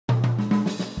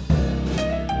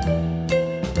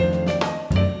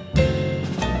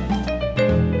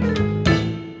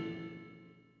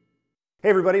Hey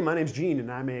everybody, my name's Gene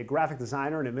and I'm a graphic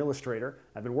designer and an illustrator.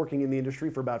 I've been working in the industry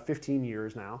for about 15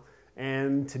 years now.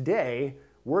 And today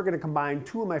we're going to combine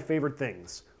two of my favorite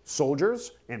things,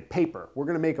 soldiers and paper. We're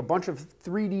going to make a bunch of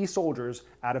 3D soldiers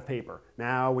out of paper.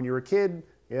 Now when you're a kid,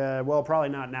 well, probably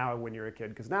not now when you're a kid,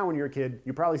 because now when you're a kid,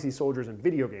 you probably see soldiers in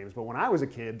video games. But when I was a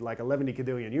kid, like 11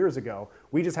 cadillion years ago,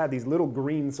 we just had these little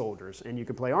green soldiers, and you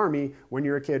could play army when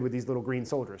you're a kid with these little green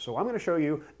soldiers. So I'm going to show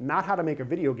you not how to make a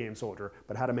video game soldier,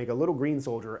 but how to make a little green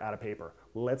soldier out of paper.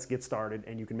 Let's get started,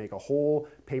 and you can make a whole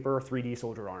paper 3D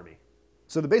soldier army.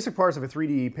 So the basic parts of a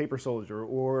 3D paper soldier,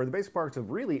 or the basic parts of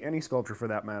really any sculpture for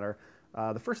that matter,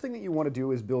 the first thing that you want to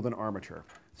do is build an armature.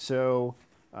 So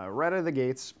right out of the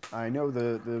gates, I know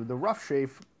the rough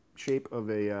shape of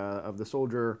the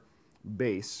soldier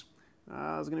base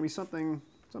is going to be something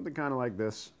kind of like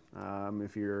this.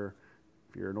 If you're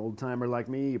an old timer like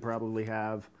me, you probably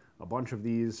have a bunch of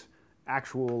these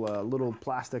actual little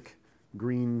plastic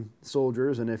green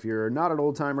soldiers, and if you're not an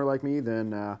old timer like me,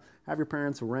 then have your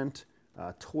parents rent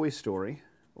Toy Story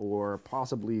or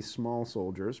possibly Small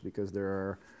Soldiers, because there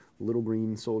are little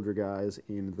green soldier guys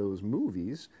in those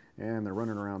movies, and they're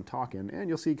running around talking, and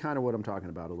you'll see kind of what I'm talking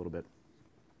about a little bit.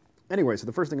 Anyway, so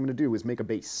the first thing I'm going to do is make a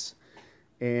base.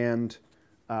 And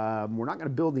we're not going to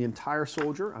build the entire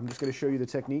soldier. I'm just going to show you the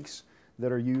techniques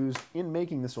that are used in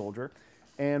making the soldier.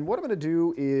 And what I'm going to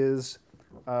do is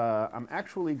I'm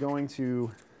actually going to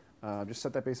just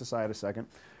set that base aside a second.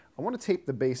 I want to tape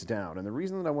the base down, and the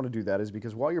reason that I want to do that is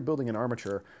because while you're building an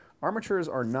armature, armatures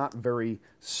are not very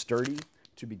sturdy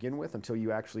to begin with until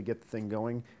you actually get the thing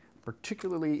going,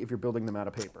 particularly if you're building them out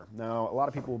of paper. Now, a lot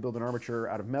of people will build an armature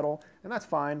out of metal, and that's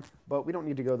fine, but we don't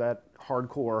need to go that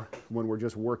hardcore when we're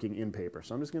just working in paper.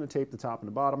 So I'm just going to tape the top and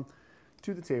the bottom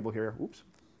to the table here, oops,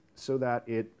 so that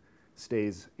it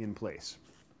stays in place.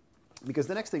 Because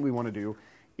the next thing we want to do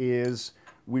is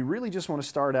we really just want to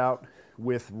start out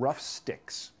with rough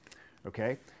sticks,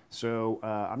 okay? So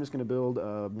I'm just going to build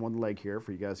one leg here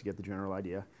for you guys to get the general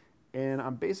idea. And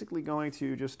I'm basically going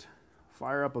to just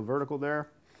fire up a vertical there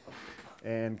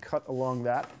and cut along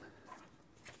that.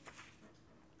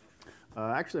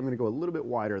 Actually, I'm going to go a little bit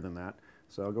wider than that.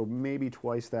 So I'll go maybe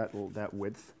twice that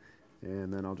width,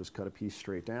 and then I'll just cut a piece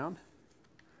straight down.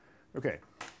 Okay,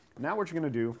 now what you're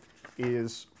going to do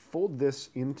is fold this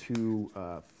into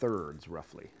thirds,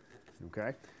 roughly.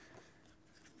 Okay?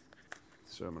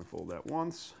 So I'm going to fold that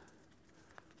once,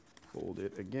 fold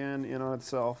it again in on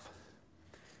itself.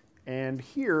 And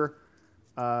here,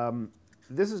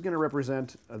 this is going to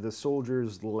represent the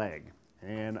soldier's leg.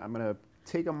 And I'm going to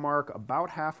take a mark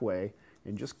about halfway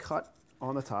and just cut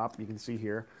on the top. You can see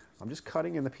here, I'm just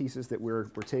cutting in the pieces that we're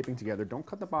taping together. Don't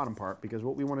cut the bottom part, because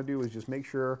what we want to do is just make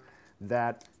sure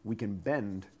that we can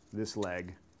bend this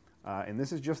leg. And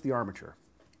this is just the armature.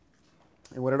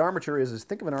 And what an armature is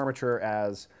think of an armature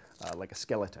as like a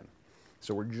skeleton.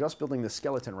 So we're just building the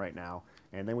skeleton right now,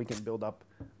 and then we can build up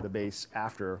the base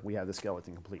after we have the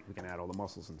skeleton complete. We can add all the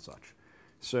muscles and such.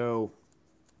 So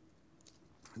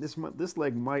this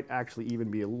leg might actually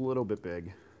even be a little bit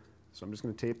big. So I'm just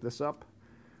going to tape this up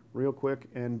real quick,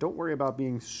 and don't worry about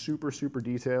being super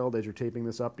detailed as you're taping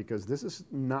this up, because this is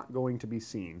not going to be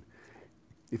seen.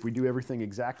 If we do everything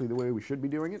exactly the way we should be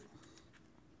doing it,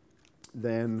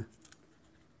 then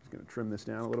I'm just going to trim this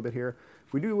down a little bit here.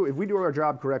 If we do our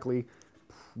job correctly,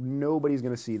 nobody's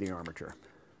going to see the armature.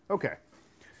 Okay,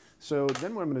 so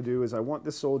then what I'm going to do is I want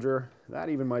this soldier, that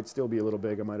even might still be a little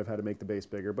big. I might have had to make the base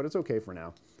bigger, but it's okay for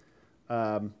now.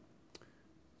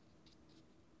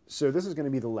 So this is going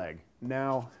to be the leg.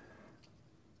 Now,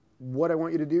 what I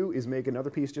want you to do is make another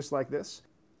piece just like this.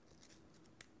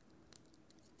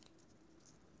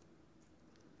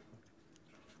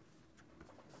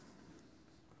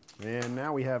 And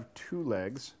now we have two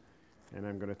legs, and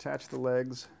I'm going to attach the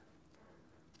legs,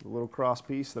 the little cross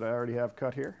piece that I already have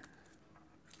cut here.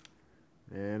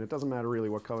 And it doesn't matter really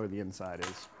what color the inside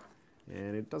is.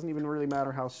 And it doesn't even really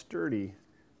matter how sturdy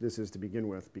this is to begin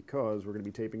with, because we're going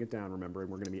to be taping it down, remember, and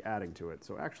we're going to be adding to it.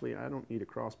 So actually, I don't need a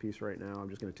cross piece right now. I'm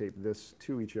just going to tape this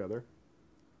to each other.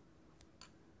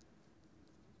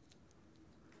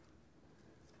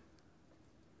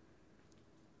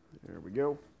 There we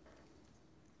go.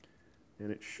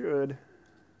 And it should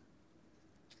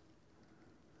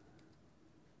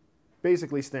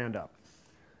basically stand up.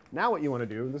 Now what you want to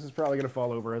do, and this is probably going to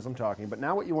fall over as I'm talking, but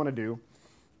now what you want to do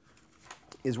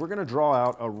is we're going to draw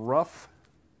out a rough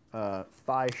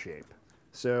thigh shape.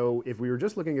 So if we were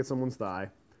just looking at someone's thigh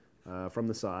from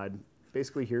the side,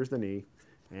 basically here's the knee,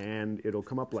 and it'll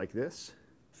come up like this.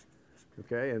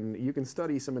 Okay, and you can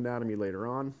study some anatomy later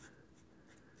on.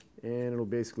 and it'll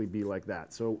basically be like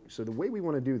that. So the way we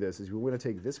want to do this is we want to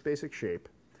take this basic shape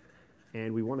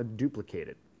and we want to duplicate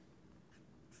it.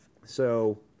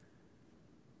 So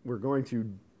we're going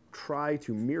to try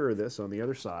to mirror this on the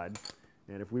other side,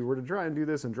 and if we were to try and do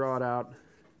this and draw it out,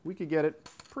 we could get it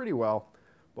pretty well.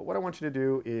 But what I want you to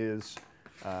do is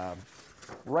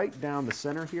right down the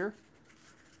center here,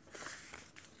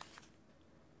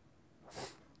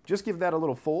 just give that a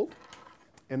little fold,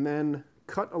 and then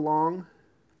cut along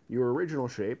your original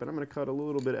shape. And I'm going to cut a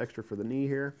little bit extra for the knee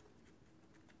here,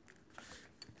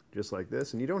 just like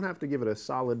this. And you don't have to give it a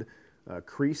solid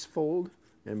crease fold,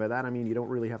 and by that I mean you don't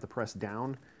really have to press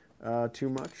down too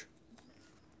much.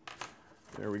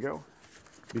 There we go.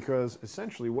 Because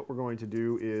essentially what we're going to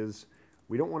do is,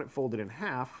 we don't want it folded in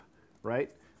half,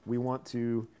 right? We want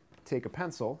to take a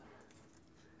pencil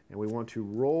and we want to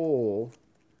roll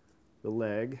the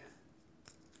leg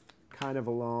kind of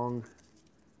along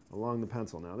the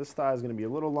pencil. Now this thigh is going to be a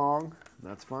little long.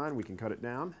 That's fine. We can cut it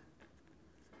down.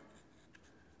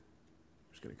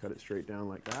 Just going to cut it straight down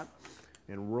like that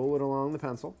and roll it along the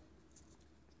pencil.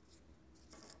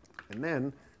 And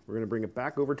then we're going to bring it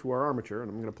back over to our armature, and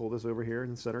I'm going to pull this over here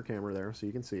in the center camera there so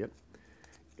you can see it.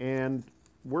 And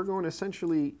we're going to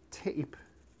essentially tape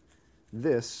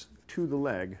this to the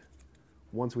leg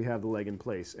once we have the leg in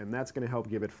place, and that's going to help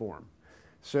give it form.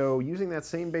 So using that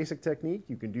same basic technique,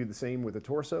 you can do the same with the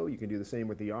torso, you can do the same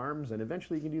with the arms, and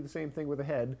eventually you can do the same thing with the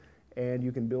head, and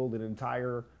you can build an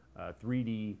entire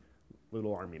 3D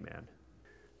little army man.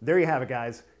 There you have it,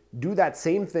 guys. Do that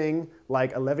same thing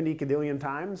like 11 cadillion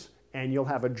times, and you'll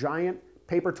have a giant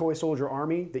paper toy soldier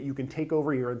army that you can take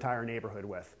over your entire neighborhood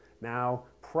with. Now,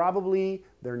 probably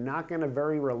they're not going to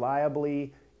very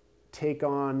reliably take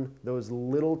on those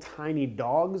little tiny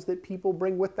dogs that people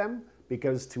bring with them,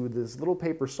 because to this little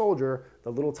paper soldier, the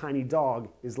little tiny dog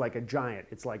is like a giant.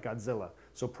 It's like Godzilla.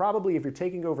 So probably if you're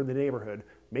taking over the neighborhood,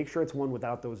 make sure it's one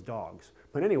without those dogs.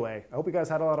 But anyway, I hope you guys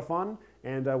had a lot of fun,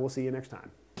 and we'll see you next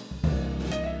time.